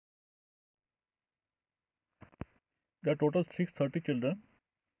There are total 630 children.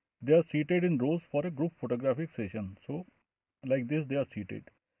 They are seated in rows for a group photographic session. So like this they are seated.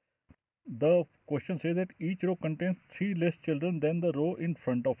 The question says that each row contains 3 less children than the row in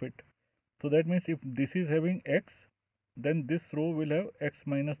front of it. So that means if this is having x, then this row will have x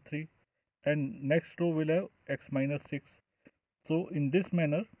minus 3 and next row will have x minus 6. So in this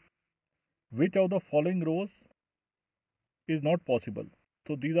manner, which of the following rows is not possible?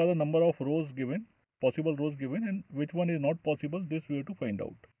 So these are the number of rows given, possible rows given, and which one is not possible, this we have to find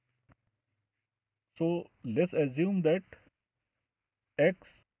out. So let's assume that x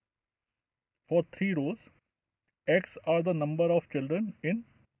for 3 rows, x are the number of children in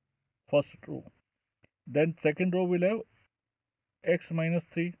first row. Then second row will have x minus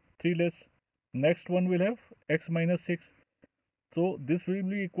 3, 3 less. Next one will have x minus 6. So this will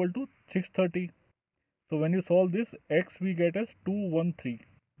be equal to 630. So when you solve this, x we get as 213.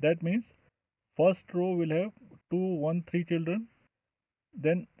 That means first row will have 213 children.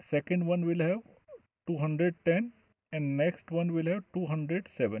 Then second one will have 210 and next one will have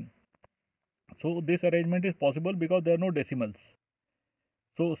 207. So this arrangement is possible because there are no decimals.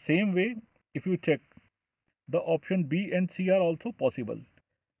 So same way, if you check, the option B and C are also possible.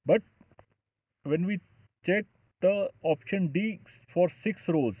 But when we check the option D for 6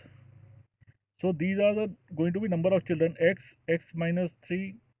 rows, so these are the going to be number of children x, x minus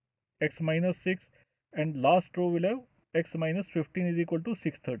 3, x minus 6, and last row will have x minus 15 is equal to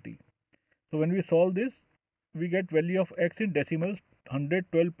 630. So when we solve this, we get value of x in decimals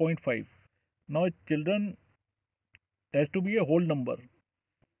 112.5. Now children has to be a whole number.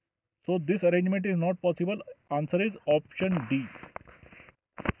 So this arrangement is not possible. Answer is option D.